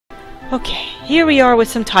Okay, here we are with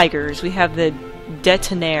some tigers. We have the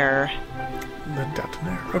Detonaire. The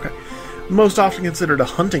Detonaire, okay. Most often considered a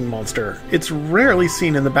hunting monster, it's rarely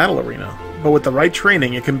seen in the battle arena, but with the right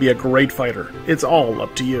training it can be a great fighter. It's all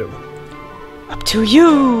up to you. Up to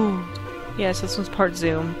you! Yes, this one's part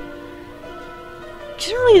Zoom.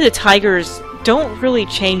 Generally the tigers don't really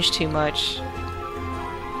change too much.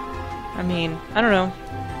 I mean, I don't know.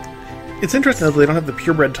 It's interesting that they don't have the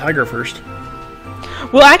purebred tiger first.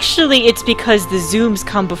 Well, actually, it's because the zooms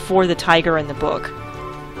come before the tiger in the book.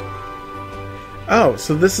 Oh,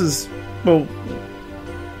 so this is... well...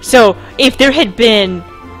 So, if there had been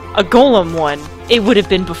a golem one, it would have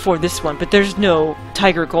been before this one, but there's no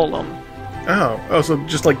tiger golem. Oh, so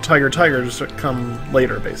just like tigers come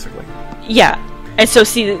later, basically. Yeah, and so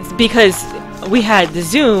see, because we had the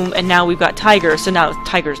zoom, and now we've got tiger, so now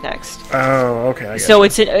tiger's next. Oh, okay, I get So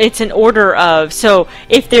it. it's an order of... So,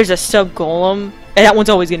 if there's a sub-golem, that one's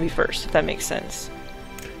always going to be first, if that makes sense.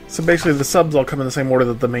 So basically the subs all come in the same order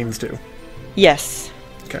that the mains do. Yes.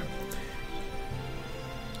 Okay.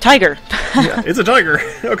 Tiger. Yeah, it's a tiger.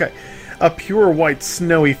 Okay. A pure white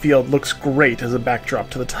snowy field looks great as a backdrop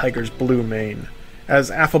to the tiger's blue mane.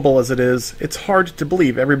 As affable as it is, it's hard to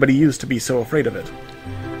believe everybody used to be so afraid of it.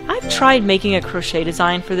 I've tried making a crochet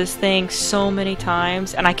design for this thing so many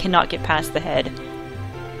times, and I cannot get past the head.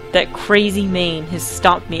 That crazy mane has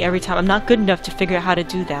stopped me every time. I'm not good enough to figure out how to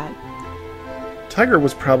do that. Tiger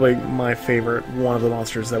was probably my favorite one of the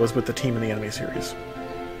monsters that was with the team in the anime series.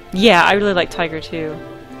 Yeah, I really like Tiger too.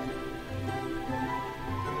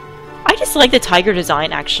 I just like the Tiger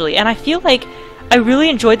design, actually, and I feel like I really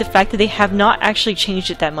enjoyed the fact that they have not actually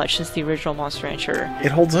changed it that much since the original Monster Rancher.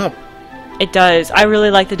 It holds up. It does. I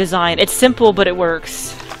really like the design. It's simple, but it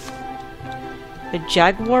works. The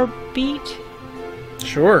Jaguar beat?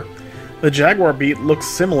 Sure. The Jaguar beat looks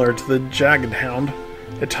similar to the Jagged Hound,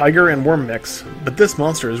 a tiger and worm mix, but this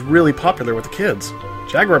monster is really popular with the kids.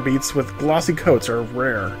 Jaguar beats with glossy coats are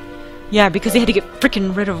rare. Yeah, because they had to get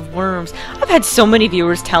freaking rid of worms. I've had so many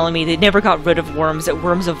viewers telling me they never got rid of worms, that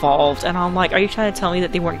worms evolved, and I'm like, are you trying to tell me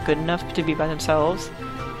that they weren't good enough to be by themselves?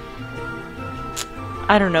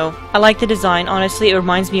 I don't know. I like the design, honestly. It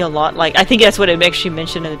reminds me a lot, like, I think that's what it actually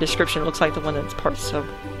mentioned in the description. It looks like the one that's part sub,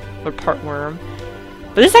 or part worm.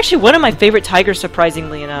 But this is actually one of my favorite tigers,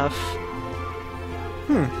 surprisingly enough.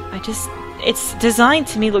 Its design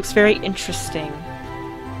to me looks very interesting.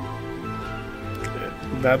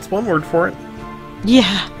 That's one word for it.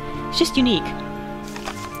 Yeah, it's just unique.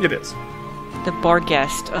 It is. The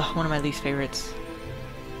Barghest, one of my least favorites.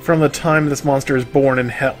 From the time this monster is born in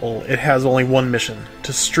Hell, it has only one mission,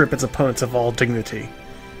 to strip its opponents of all dignity.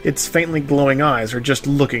 Its faintly glowing eyes are just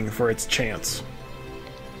looking for its chance.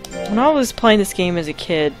 When I was playing this game as a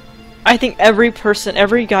kid, I think every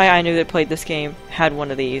guy I knew that played this game had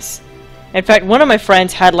one of these. In fact, one of my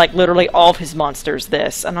friends had, like, literally all of his monsters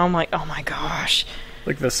this, and I'm like, oh my gosh.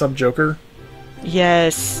 Like the sub-Joker?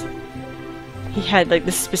 Yes. He had, like,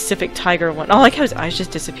 this specific tiger one. I like how his eyes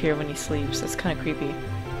just disappear when he sleeps. That's kind of creepy.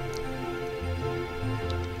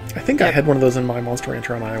 I think I had one of those in my Monster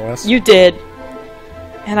Rancher on iOS. You did.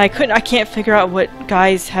 And I can't figure out what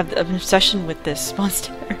guys have an obsession with this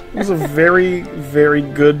monster. It was a very, very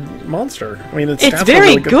good monster. I mean, its stats It's very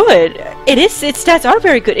are really good. It is. Its stats are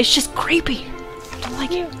very good. It's just creepy. I don't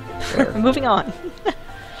like it. Moving on.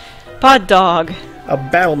 Pod Dog. A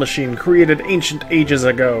battle machine created ancient ages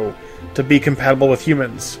ago to be compatible with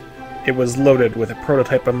humans. It was loaded with a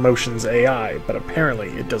prototype emotions AI, but apparently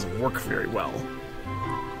it doesn't work very well.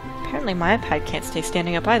 Apparently my iPad can't stay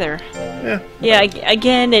standing up either. Yeah. Yeah,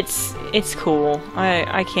 again, it's cool.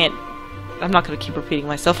 I can't... I'm not going to keep repeating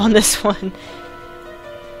myself on this one.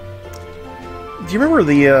 Do you remember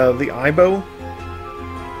the AIBO?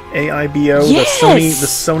 AIBO? Yes! The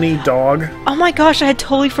Sony dog? Oh my gosh, I had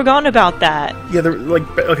totally forgotten about that. Yeah, they're like...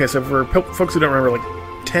 Okay, so for folks who don't remember,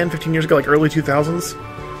 like 10, 15 years ago, like early 2000s,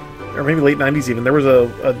 or maybe late 90s even, there was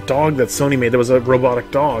a dog that Sony made that was a robotic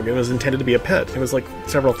dog. It was intended to be a pet. It was like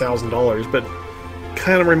several $1,000s, but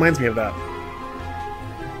kind of reminds me of that.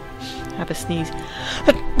 I have a sneeze.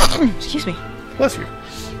 Excuse me. Bless you.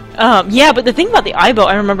 Yeah, but the thing about the Aibo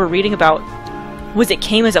I remember reading about was it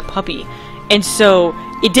came as a puppy. And so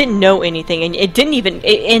it didn't know anything, and it didn't even...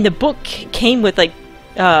 And the book came with, like...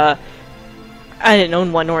 I didn't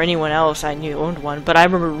own one, nor anyone else I knew owned one, but I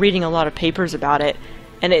remember reading a lot of papers about it.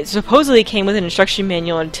 And it supposedly came with an instruction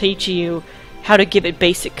manual and teach you how to give it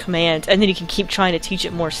basic commands, and then you can keep trying to teach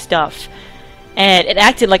it more stuff. And it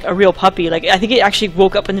acted like a real puppy. Like, I think it actually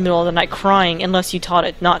woke up in the middle of the night crying unless you taught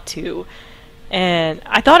it not to. And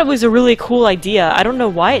I thought it was a really cool idea. I don't know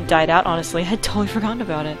why it died out, honestly. I had totally forgotten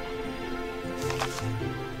about it.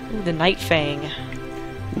 Ooh, the Night Fang.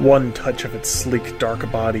 One touch of its sleek, dark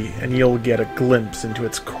body, and you'll get a glimpse into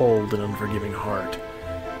its cold and unforgiving heart.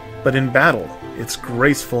 But in battle, its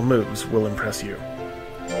graceful moves will impress you.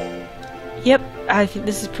 Yep, I think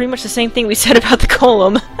this is pretty much the same thing we said about the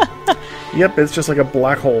Golem. Yep, it's just like a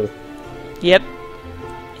black hole. Yep.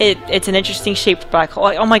 It's an interesting shaped black hole.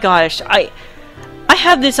 Oh my gosh, I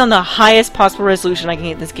have this on the highest possible resolution I can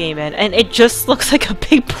get this game in, and it just looks like a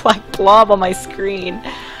big black blob on my screen.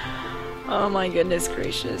 Oh my goodness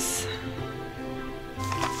gracious.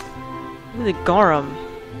 Ooh, the Garum.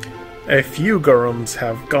 A few Gorums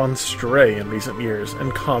have gone stray in recent years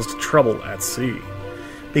and caused trouble at sea.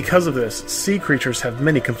 Because of this, sea creatures have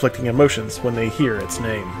many conflicting emotions when they hear its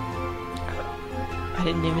name. I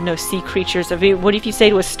didn't even know sea creatures. I mean, what if you say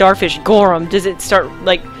to a starfish, Gorum? Does it start,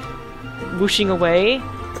 like, whooshing away?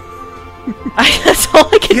 That's all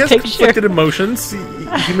I can He has picture. conflicted emotions.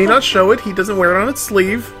 He may not show it. He doesn't wear it on its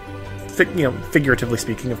sleeve. Figuratively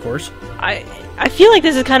speaking, of course. I feel like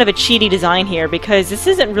this is kind of a cheaty design here, because this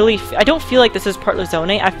isn't really... I don't feel like this is part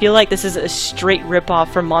Lozone. I feel like this is a straight ripoff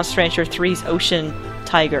from Monster Rancher 3's Ocean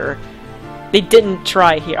Tiger. They didn't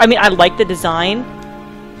try here. I mean, I like the design,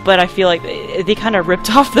 but I feel like they kind of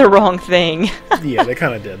ripped off the wrong thing. Yeah, they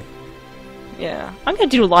kind of did. Yeah. I'm going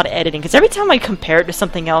to do a lot of editing, because every time I compare it to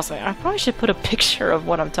something else, I probably should put a picture of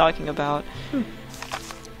what I'm talking about.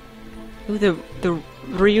 Ooh, the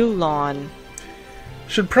Ryulon.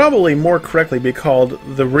 Should probably more correctly be called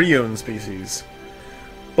the Ryun species.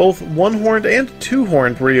 Both one-horned and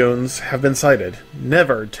two-horned Ryuns have been sighted.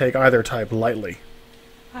 Never take either type lightly.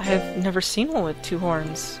 I have never seen one with two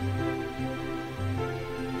horns.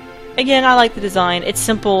 Again, I like the design. It's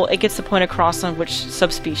simple. It gets the point across on which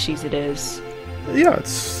subspecies it is. Yeah, it's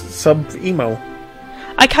sub-emo.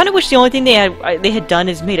 I kind of wish the only thing they had done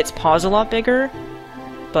is made its paws a lot bigger,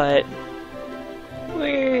 but...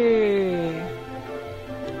 Whee!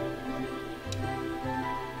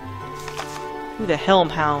 Ooh, the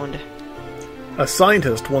Helmhound. A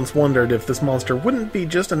scientist once wondered if this monster wouldn't be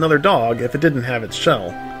just another dog if it didn't have its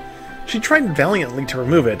shell. She tried valiantly to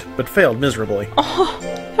remove it, but failed miserably. Oh,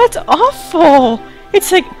 that's awful!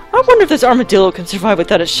 It's like, I wonder if this armadillo can survive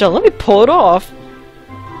without its shell. Let me pull it off.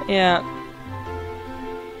 Yeah.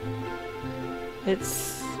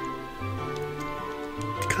 It's...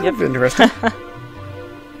 Kind of interesting.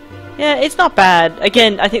 Yeah, it's not bad.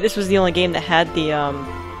 Again, I think this was the only game that had the, oh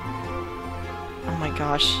my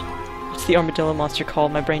gosh. What's the armadillo monster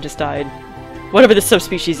called? My brain just died. Whatever the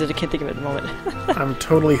subspecies is, I can't think of it at the moment. I'm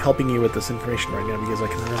totally helping you with this information right now because I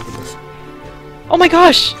can remember this. Oh my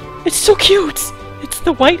gosh! It's so cute! It's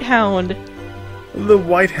the White Hound! The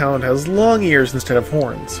White Hound has long ears instead of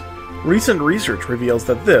horns. Recent research reveals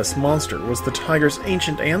that this monster was the tiger's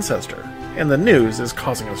ancient ancestor, and the news is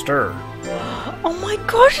causing a stir. Oh my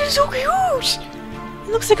gosh, it's so cute!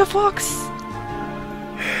 It looks like a fox.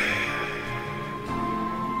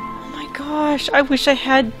 Oh my gosh, I wish I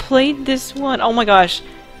had played this one. Oh my gosh.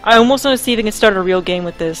 I almost want to see if I can start a real game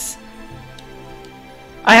with this.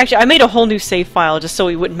 I made a whole new save file just so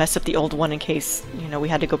we wouldn't mess up the old one in case, you know, we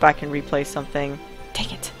had to go back and replay something. Dang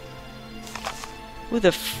it. Ooh, the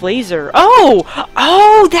Flazer. Oh!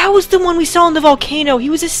 Oh, that was the one we saw in the volcano. He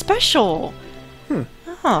was a special.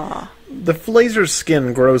 Huh. The Flazer's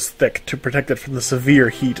skin grows thick to protect it from the severe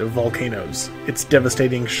heat of volcanoes. Its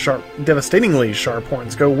devastatingly sharp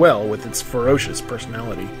horns go well with its ferocious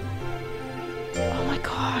personality. Oh my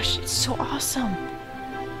gosh, it's so awesome.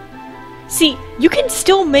 See, you can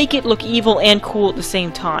still make it look evil and cool at the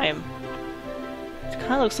same time. It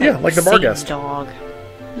kind of looks like the Satan Barghest dog.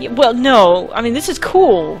 Yeah, well, no, I mean this is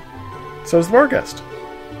cool. So is the Barghest.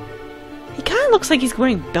 He kind of looks like he's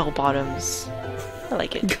wearing bell bottoms. I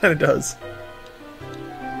like He it. kind of does.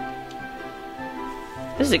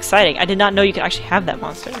 This is exciting. I did not know you could actually have that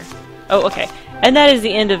monster. Oh, okay. And that is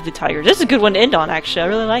the end of the tiger. This is a good one to end on, actually. I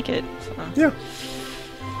really like it. So. Yeah.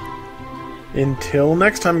 Until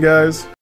next time, guys.